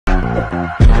I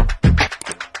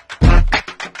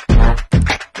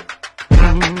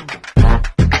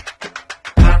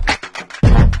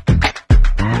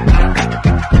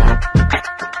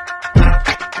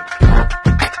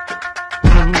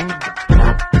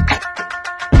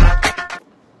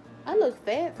look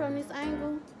fat from this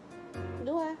angle.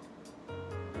 Do I?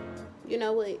 You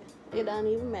know what? It don't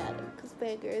even matter, because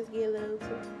fat girls get a little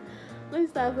too. Let me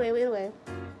stop playing. Anyway,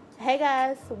 hey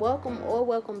guys,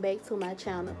 welcome back to my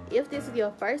channel. If this is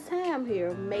your first time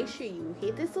here, make sure you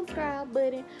hit the subscribe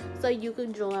button so you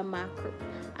can join my crew.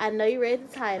 I know you read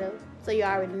the title, so you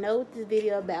already know what this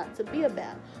video about to be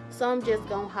about. So I'm just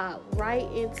gonna hop right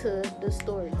into the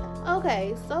story.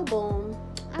 Okay, so boom,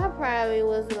 I probably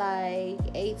was like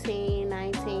 18,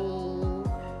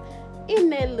 19, in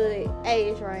that little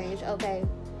age range, okay?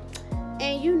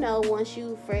 And you know, once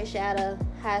you fresh out of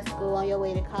high school on your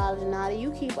way to college and all that,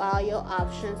 you keep all your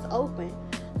options open.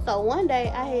 So one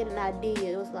day I had an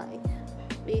idea. It was like,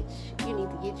 bitch, you need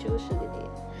to get you a sugar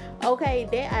daddy. Okay,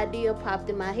 that idea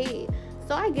popped in my head.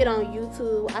 So I get on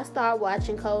YouTube. I start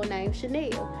watching Codename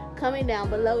Chanel. Comment down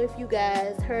below if you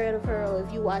guys heard of her or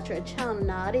if you watch her channel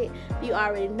and all that. You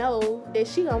already know that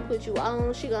she gonna put you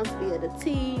on. She gonna spill the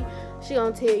tea. She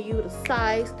gonna tell you the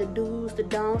sights, the do's, the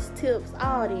don'ts, tips,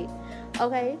 all that.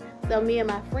 Okay, so me and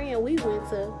my friend, we went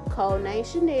to Codename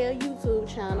Chanel YouTube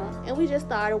channel and we just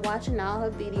started watching all her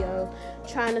videos,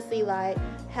 trying to see like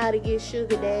how to get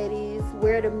sugar daddies,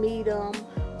 where to meet them,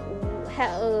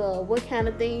 how, what kind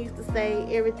of things to say,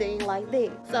 everything like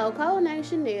that. So Codename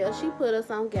Chanel, she put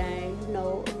us on game, you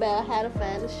know, about how to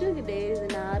find the sugar daddies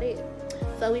and all that.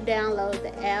 So we downloaded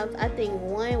the apps. I think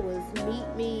one was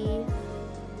Meet Me.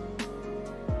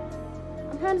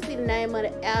 I'm trying to see the name of the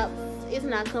apps. It's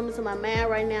not coming to my mind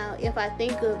right now. If I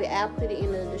think of it, I'll put it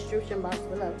in the description box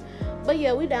below. But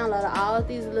yeah, we downloaded all of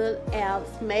these little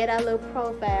apps, made our little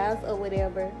profiles or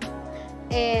whatever.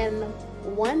 And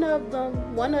one of the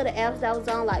apps that I was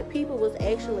on, like, people was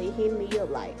actually hitting me up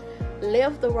like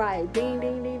left or right, ding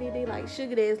ding ding ding ding, like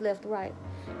sugar daddies left or right.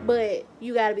 But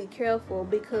you gotta be careful,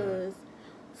 because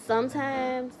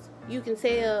sometimes you can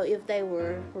tell if they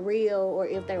were real or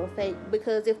if they were fake,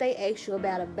 because if they ask you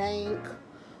about a bank,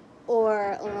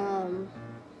 or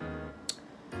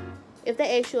if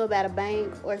they ask you about a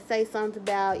bank or say something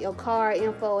about your car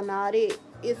info and all that,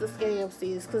 it's a scam,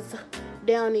 sis, because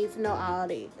they don't need to know all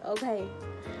that, okay?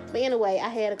 But anyway, I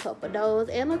had a couple of those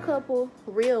and a couple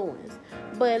real ones.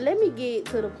 But let me get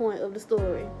to the point of the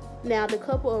story. Now, the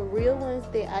couple of real ones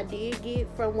that I did get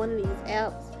from one of these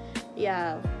apps,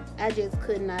 y'all, I just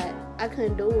could not, I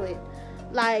couldn't do it.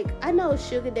 Like, I know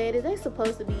sugar daddies, they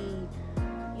supposed to be,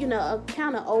 you know,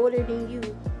 kind of older than you,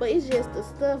 but it's just the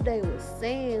stuff they was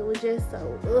saying was just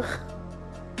so, ugh.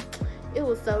 It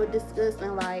was so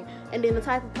disgusting. Like, and then the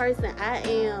type of person I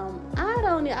am, I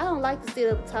don't like to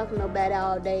sit up and talk to nobody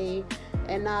all day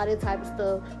and all that type of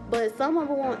stuff. But some of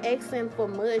them won't ask them for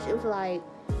much. It was like,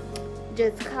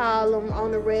 just call them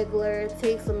on the regular,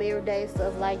 text them every day,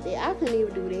 stuff like that. I couldn't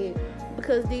even do that,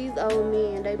 because these old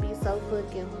men, they be so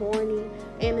fucking horny,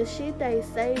 and the shit they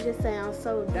say just sounds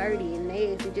so dirty and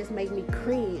nasty. It just make me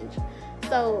cringe.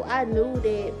 So I knew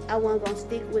that I wasn't gonna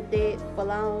stick with that for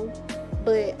long,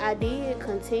 but I did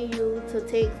continue to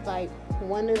text like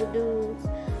one of the dudes,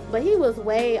 but he was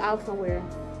way off somewhere.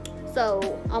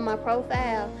 So on my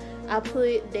profile, I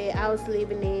put that I was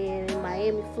living in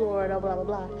Miami, Florida, blah blah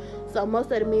blah. So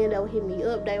most of the men that would hit me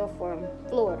up, they were from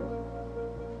Florida.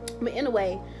 But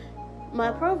anyway,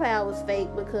 my profile was fake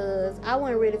because I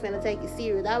wasn't really finna take it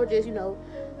serious. I was just, you know,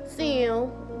 seeing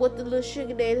what the little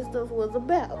sugar daddy stuff was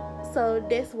about. So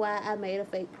that's why I made a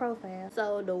fake profile.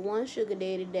 So the one sugar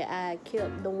daddy that I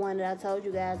kept, the one that I told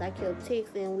you guys I kept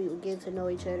texting, we would get to know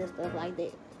each other, stuff like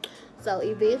that. So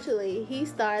eventually he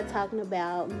started talking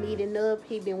about meeting up.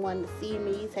 He been wanting to see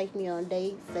me, take me on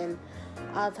dates and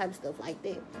all type of stuff like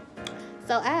that.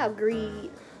 So I agreed.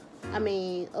 I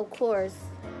mean, of course,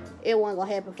 it wasn't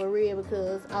gonna happen for real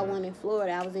because I wasn't in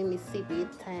Florida. I was in Mississippi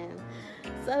at the time.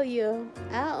 So yeah,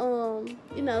 I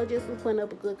you know, just was putting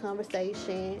up a good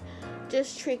conversation,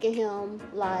 just tricking him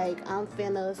like I'm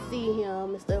finna see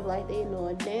him and stuff like that,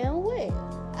 knowing damn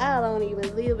well I don't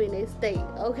even live in that state,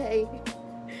 okay?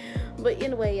 But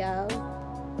anyway, y'all,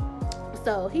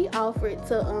 so he offered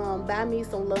to buy me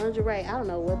some lingerie. I don't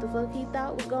know what the fuck he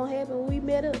thought was gonna happen when we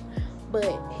met up,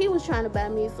 but he was trying to buy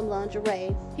me some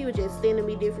lingerie. He was just sending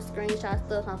me different screenshot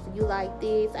stuff. I'm for you like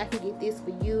this, I can get this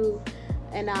for you,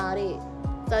 and all that.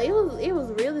 So it was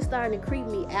really starting to creep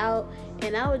me out,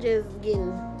 and I was just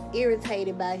getting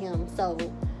irritated by him. So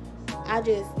I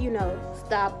just, you know,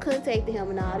 stopped contacting him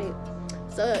and all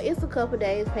that. So it's a couple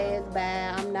days passed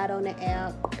by. I'm not on the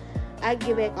app. I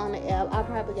get back on the app, I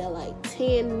probably got like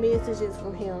 10 messages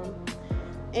from him.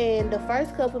 And the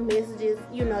first couple messages,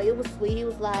 you know, it was sweet. He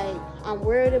was like, I'm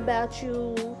worried about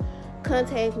you.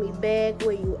 Contact me back,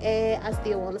 where you at. I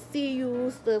still want to see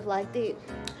you, stuff like that.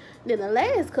 Then the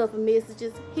last couple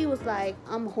messages, he was like,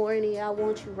 I'm horny. I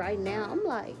want you right now. I'm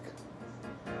like,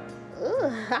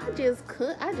 ugh, I just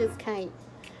can't.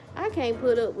 I can't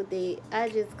put up with it. I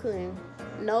just couldn't.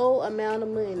 No amount of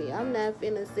money. I'm not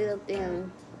finna sit up there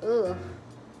and, ugh.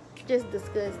 Just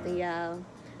disgusting, y'all.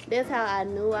 That's how I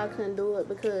knew I couldn't do it,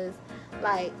 because,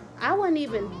 like, I wasn't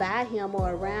even by him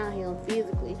or around him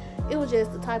physically. It was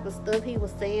just the type of stuff he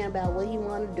was saying about what he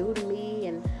wanted to do to me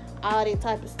and all that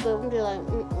type of stuff. I'm just like,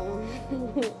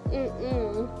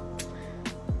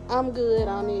 I'm good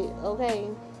on it, okay?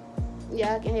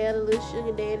 Y'all can have the little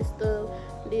sugar daddy stuff.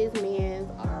 These men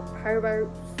are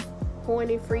perverts,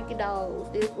 horny, freaky dogs.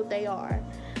 That's what they are.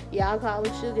 Y'all call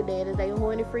them sugar daddies. They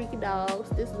horny, freaky dogs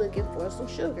just looking for some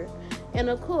sugar. And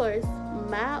of course,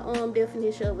 my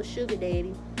definition of a sugar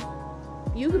daddy,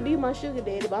 you could be my sugar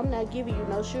daddy, but I'm not giving you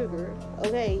no sugar,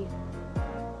 okay?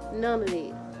 None of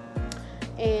that.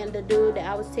 And the dude that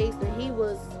I was texting, he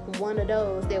was one of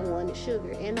those that wanted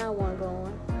sugar, and I wasn't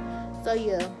going. So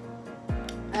yeah,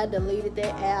 I deleted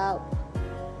that app.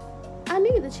 I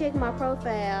need to check my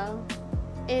profile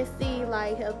and see,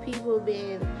 like, have people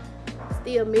been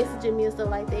still messaging me and stuff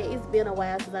like that. It's been a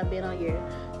while since I've been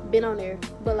on there,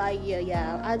 but like, yeah,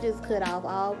 y'all, I just cut off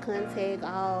all contact,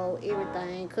 all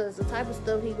everything, because the type of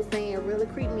stuff he was saying really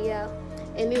creeped me out,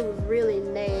 and it was really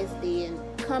nasty.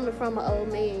 And coming from an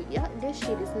old man, y'all, this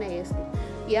shit is nasty.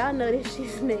 Y'all know this shit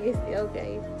is nasty,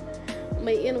 okay?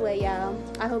 But anyway, y'all,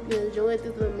 I hope you enjoyed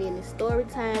this little mini story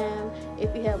time.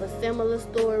 If you have a similar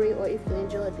story, or if you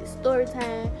enjoyed this story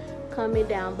time, comment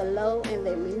down below and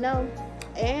let me know.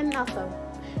 And also,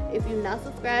 if you're not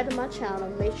subscribed to my channel,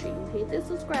 make sure you hit the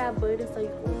subscribe button so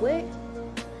you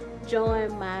can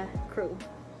join my crew.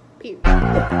 Period.